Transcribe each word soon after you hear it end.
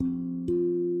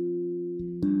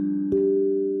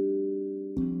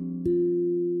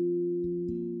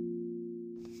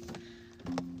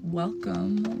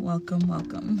Welcome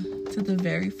to the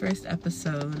very first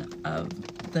episode of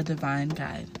The Divine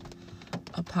Guide,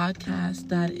 a podcast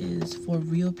that is for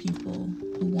real people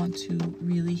who want to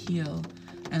really heal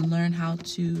and learn how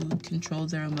to control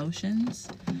their emotions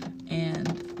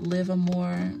and live a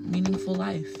more meaningful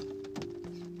life.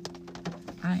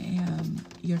 I am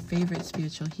your favorite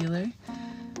spiritual healer,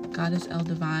 Goddess El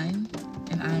Divine,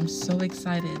 and I am so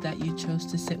excited that you chose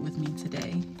to sit with me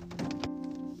today.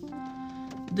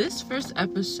 This first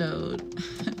episode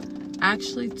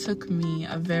actually took me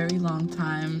a very long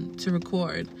time to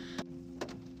record.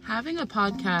 Having a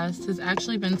podcast has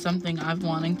actually been something I've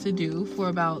wanting to do for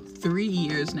about 3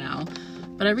 years now,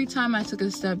 but every time I took a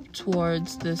step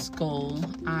towards this goal,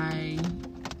 I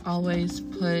always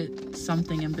put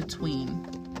something in between.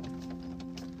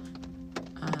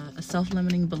 A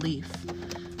self-limiting belief.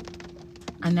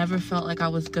 I never felt like I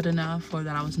was good enough or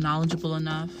that I was knowledgeable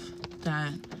enough,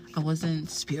 that I wasn't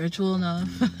spiritual enough.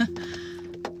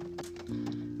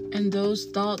 And those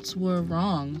thoughts were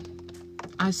wrong.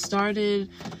 I started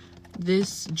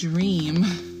this dream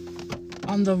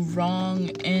on the wrong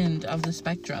end of the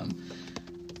spectrum.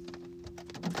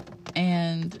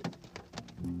 And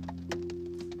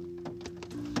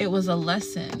it was a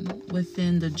lesson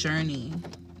within the journey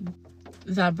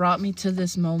that brought me to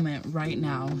this moment right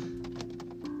now.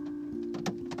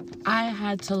 I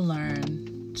had to learn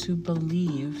to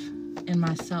believe in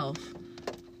myself.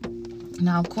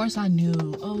 Now, of course, I knew,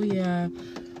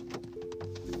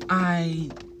 I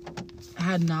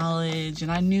had knowledge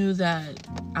and I knew that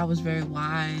I was very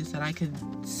wise, that I could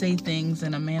say things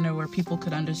in a manner where people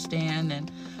could understand, and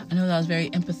I know that I was very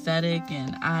empathetic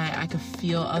and I could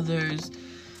feel others'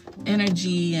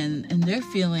 energy and their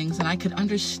feelings, and I could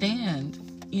understand,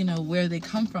 where they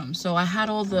come from. So I had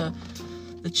all the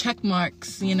check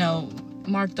marks,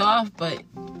 marked off, but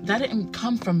that didn't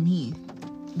come from me.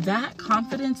 That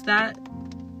confidence, that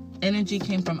energy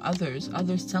came from others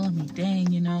telling me,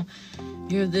 dang,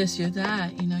 you're this, you're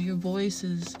that, your voice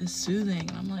is soothing.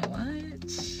 And I'm like,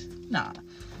 what? Nah,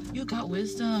 you got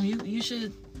wisdom. You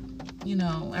should,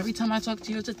 every time I talk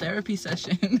to you, it's a therapy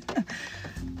session.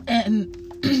 And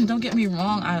don't get me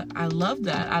wrong, I love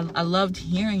that. I loved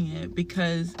hearing it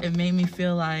because it made me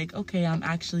feel like, okay, I'm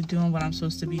actually doing what I'm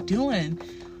supposed to be doing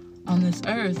on this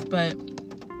earth. But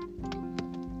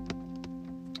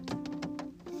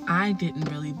I didn't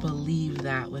really believe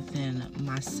that within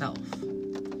myself,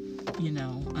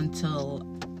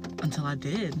 until I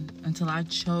did, until I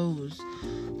chose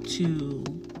to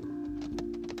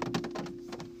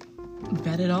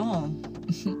bet it all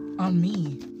on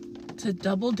me, to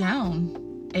double down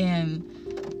and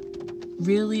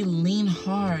really lean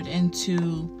hard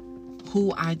into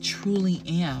who I truly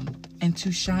am and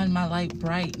to shine my light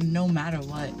bright no matter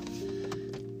what.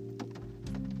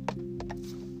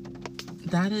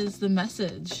 That is the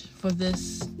message for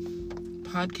this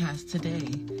podcast today.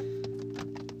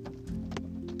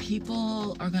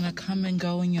 People are going to come and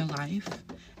go in your life,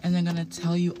 and they're going to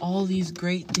tell you all these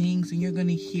great things, and you're going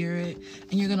to hear it,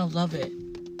 and you're going to love it.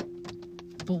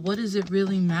 But what does it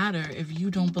really matter if you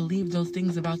don't believe those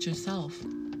things about yourself?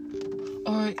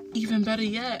 Or even better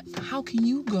yet, how can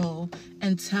you go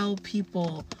and tell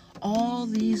people all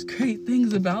these great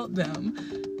things about them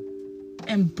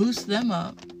and boost them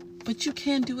up, but you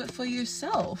can't do it for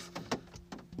yourself?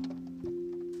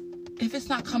 If it's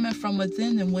not coming from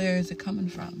within, then where is it coming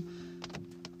from?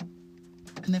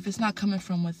 And if it's not coming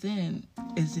from within,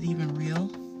 is it even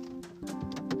real?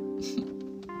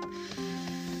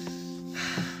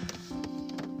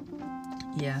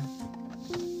 Yeah,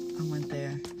 I went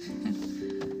there.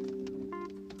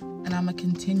 And I'm going to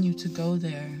continue to go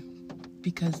there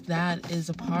because that is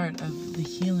a part of the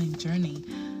healing journey.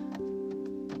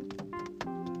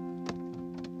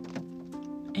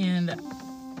 And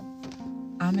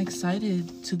I'm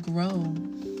excited to grow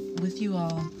with you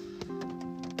all.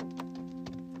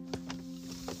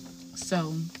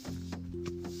 So,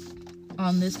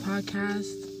 on this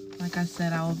podcast, like I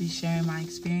said, I will be sharing my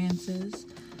experiences.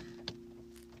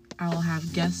 I will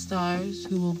have guest stars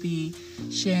who will be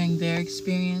sharing their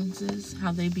experiences,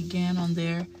 how they began on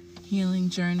their healing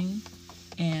journey,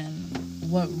 and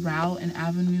what route and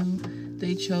avenue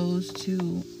they chose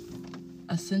to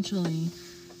essentially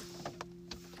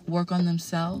work on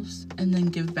themselves and then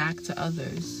give back to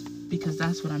others, because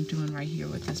that's what I'm doing right here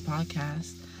with this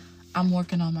podcast. I'm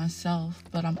working on myself,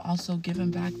 but I'm also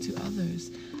giving back to others,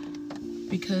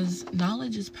 because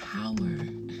knowledge is power.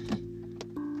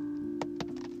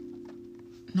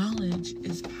 Knowledge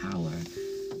is power,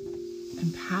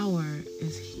 and power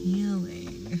is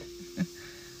healing.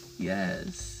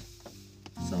 Yes.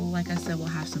 So like I said, we'll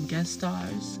have some guest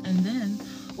stars, and then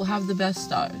will have the best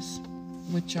stars,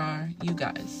 which are you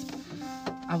guys.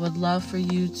 I would love for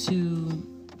you to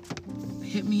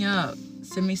hit me up,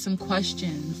 send me some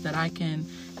questions that I can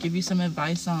give you some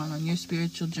advice on your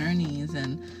spiritual journeys,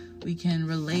 and we can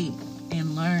relate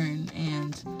and learn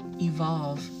and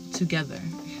evolve together.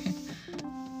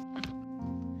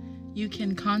 You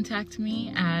can contact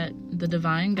me at The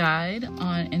Divine Guide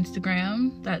on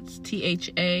Instagram. That's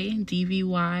THADVYNE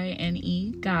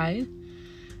Guide.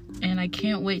 And I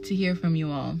can't wait to hear from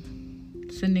you all.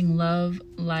 Sending love,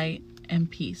 light, and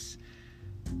peace.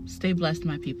 Stay blessed,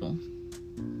 my people.